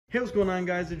Hey, what's going on,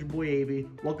 guys? It's your boy AB.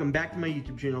 Welcome back to my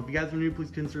YouTube channel. If you guys are new,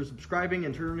 please consider subscribing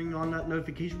and turning on that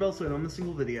notification bell so you don't miss a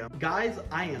single video. Guys,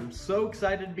 I am so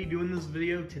excited to be doing this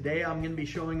video. Today I'm going to be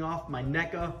showing off my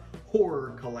NECA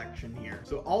horror collection here.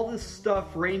 So all this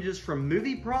stuff ranges from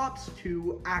movie props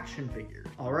to action figures.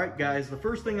 Alright guys, the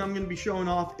first thing I'm going to be showing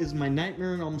off is my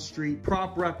Nightmare on Elm Street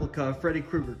prop replica Freddy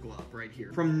Krueger glove right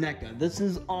here from NECA. This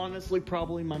is honestly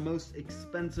probably my most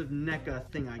expensive NECA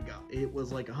thing I got. It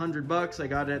was like $100. I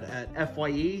got it at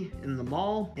FYE in the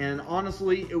mall, and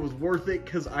honestly it was worth it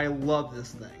because I love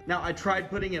this thing. Now I tried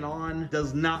putting it on,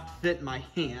 does not fit my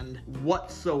hand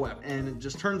whatsoever, and it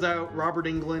just turns out Robert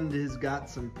Englund has got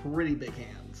some pretty big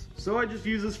hands. So I just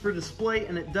use this for display,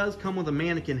 and it does come with a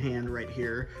mannequin hand right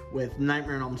here with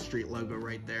Nightmare on Elm Street logo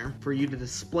right there for you to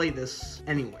display this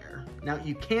anywhere. Now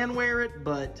you can wear it,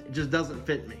 but it just doesn't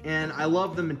fit me. And I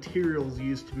love the materials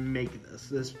used to make this.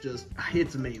 This just,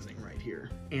 it's amazing right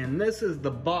here. And this is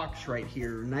the box right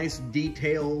here. Nice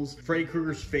details. Freddy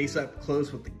Krueger's face up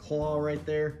close with the claw right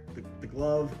there, the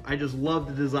glove. I just love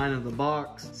the design of the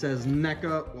box. It says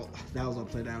NECA, well, that was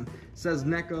upside down. It says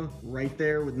NECA right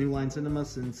there with New Line Cinema,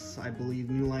 since I believe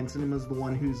New Line Cinema is the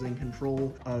one who's in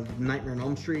control of Nightmare on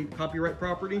Elm Street copyright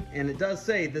property. And it does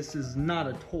say this is not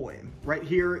a toy. Right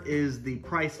here is the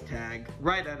price tag,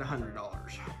 right at $100.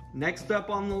 Next up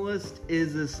on the list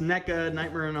is this NECA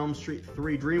Nightmare on Elm Street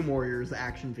 3 Dream Warriors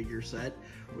action figure set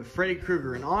with Freddy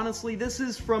Krueger. And honestly, this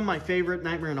is from my favorite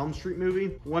Nightmare on Elm Street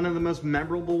movie, one of the most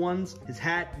memorable ones. His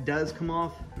hat does come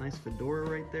off, nice fedora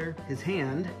right there. His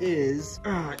hand is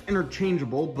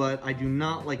interchangeable, but I do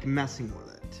not like messing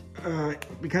with it.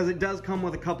 Because it does come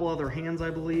with a couple other hands, I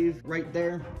believe, right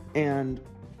there. And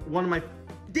one of my,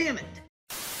 damn it!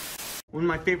 One of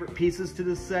my favorite pieces to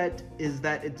this set is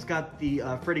that it's got the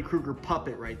Freddy Krueger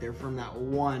puppet right there from that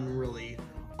one really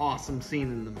awesome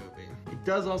scene in the movie. It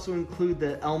does also include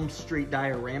the Elm Street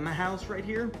diorama house right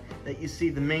here that you see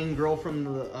the main girl from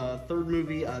the third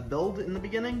movie build in the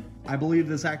beginning. I believe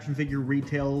this action figure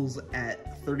retails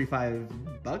at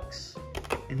 $35.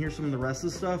 And here's some of the rest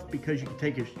of the stuff, because you can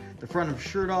take the front of his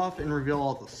shirt off and reveal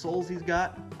all the souls he's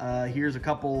got. Here's a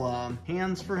couple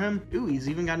hands for him. Ooh, he's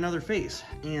even got another face.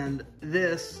 And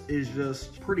this is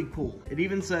just pretty cool. It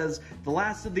even says, the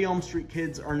last of the Elm Street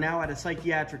kids are now at a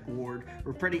psychiatric ward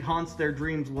where Freddy haunts their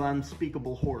dreams with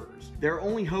unspeakable horrors. Their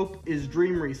only hope is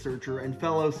dream researcher and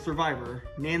fellow survivor,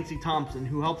 Nancy Thompson,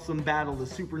 who helps them battle the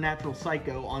supernatural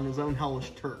psycho on his own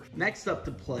hellish turf. Next up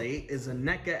to play is a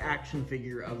NECA action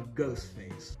figure of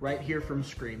Ghostface. Right here from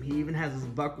Scream. He even has his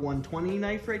Buck 120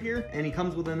 knife right here, and he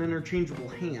comes with an interchangeable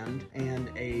hand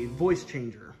and a voice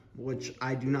changer, which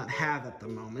I do not have at the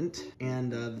moment.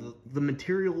 And the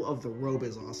material of the robe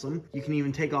is awesome. You can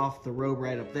even take off the robe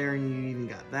right up there, and you even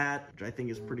got that, which I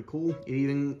think is pretty cool. It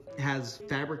even has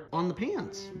fabric on the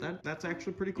pants. That's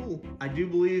actually pretty cool. I do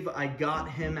believe I got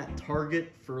him at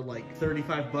Target for like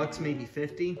 35 bucks, maybe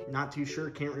 50. Not too sure,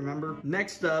 can't remember.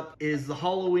 Next up is the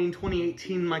Halloween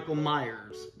 2018 Michael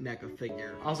Myers NECA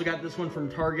figure. I also got this one from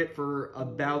Target for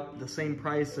about the same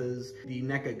price as the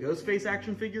NECA Ghostface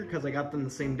action figure, because I got them the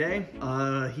same day.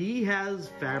 He has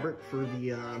fabric for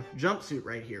the jumpsuit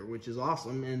right here, which is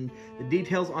awesome, and the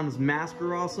details on his mask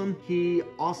are awesome. He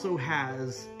also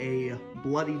has a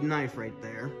bloody knife right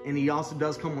there, and he also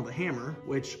does come with a hammer,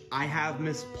 which I have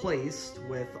misplaced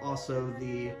with also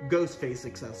the Ghostface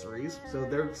accessories. So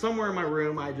they're somewhere in my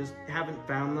room, I just haven't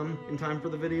found them in time for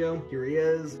the video. Here he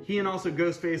is. He and also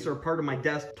Ghostface are part of my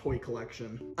desk toy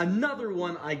collection. Another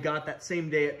one I got that same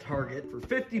day at Target for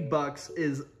 50 bucks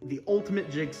is the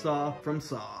Ultimate Jigsaw from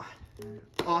Saw.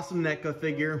 Awesome NECA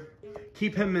figure.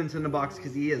 Keep him mint in the box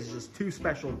because he is just too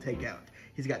special to take out.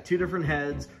 He's got two different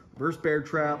heads, reverse bear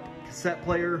trap, cassette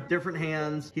player, different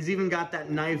hands. He's even got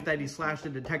that knife that he slashed a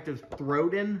detective's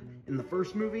throat in the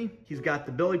first movie. He's got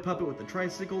the Billy puppet with the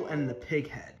tricycle and the pig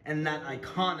head. And that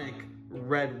iconic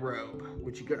red robe,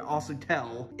 which you can also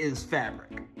tell is fabric.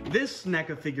 This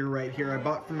NECA figure right here I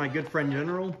bought from my good friend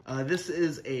General. This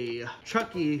is a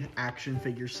Chucky action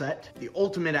figure set, the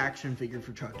ultimate action figure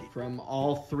for Chucky from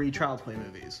all three Child's Play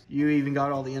movies. You even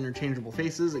got all the interchangeable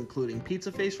faces, including Pizza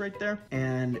Face right there,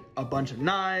 and a bunch of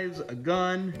knives, a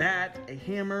gun, bat, a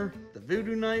hammer, the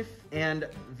voodoo knife, and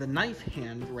the knife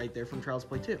hand right there from Child's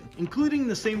Play 2, including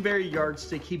the same very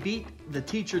yardstick he beat the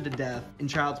teacher to death in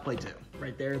Child's Play 2.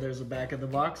 Right there, there's the back of the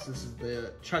box. This is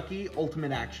the Chucky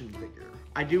Ultimate Action figure.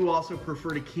 I do also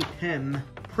prefer to keep him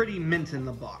pretty mint in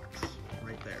the box,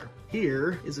 right there.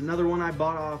 here is another one I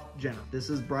bought off Jenna. This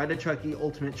is Bride of Chucky,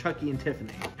 Ultimate Chucky and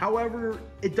Tiffany. However,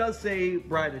 it does say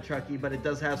Bride of Chucky, but it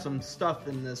does have some stuff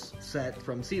in this set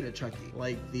from Seed of Chucky,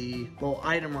 like the little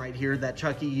item right here that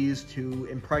Chucky used to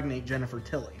impregnate Jennifer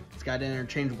Tilly. It's got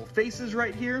interchangeable faces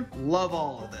right here. Love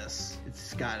all of this.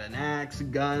 It's got an axe,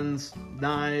 guns,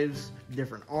 knives,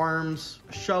 different arms,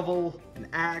 a shovel, an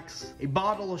axe, a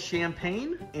bottle of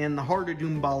champagne, and the Heart of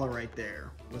Doombala right there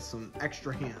with some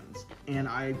extra hands. And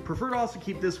I prefer to also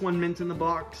keep this one mint in the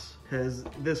box because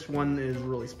this one is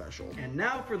really special. And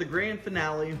now for the grand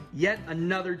finale, yet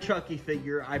another Chucky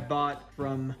figure I bought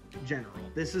from General.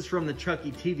 This is from the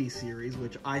Chucky TV series,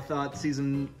 which I thought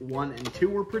season 1 and 2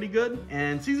 were pretty good.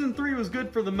 And season 3 was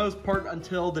good for the most part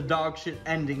until the dog shit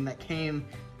ending that came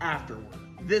afterward.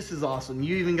 This is awesome.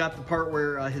 You even got the part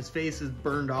where his face is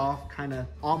burned off, kind of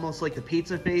almost like the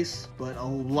pizza face, but a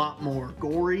lot more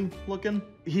gory looking.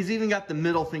 He's even got the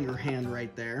middle finger hand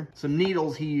right there. Some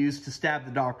needles he used to stab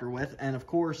the doctor with, and of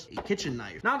course, a kitchen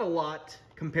knife. Not a lot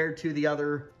compared to the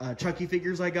other Chucky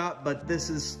figures I got, but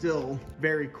this is still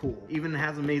very cool. Even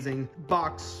has amazing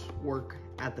box work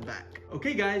at the back.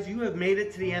 Okay guys, you have made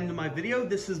it to the end of my video.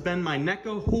 This has been my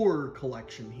NECA horror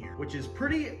collection here, which is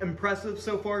pretty impressive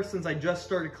so far since I just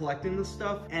started collecting this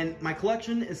stuff, and my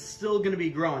collection is still gonna be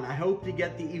growing. I hope to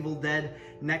get the Evil Dead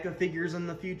NECA figures in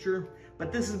the future,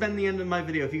 but this has been the end of my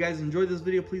video. If you guys enjoyed this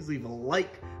video, please leave a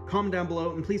like, comment down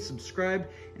below, and please subscribe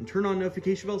and turn on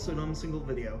notification bell so you don't miss a single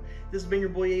video. This has been your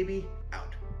boy AB,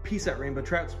 out. Peace out, Rainbow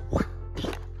Trouts.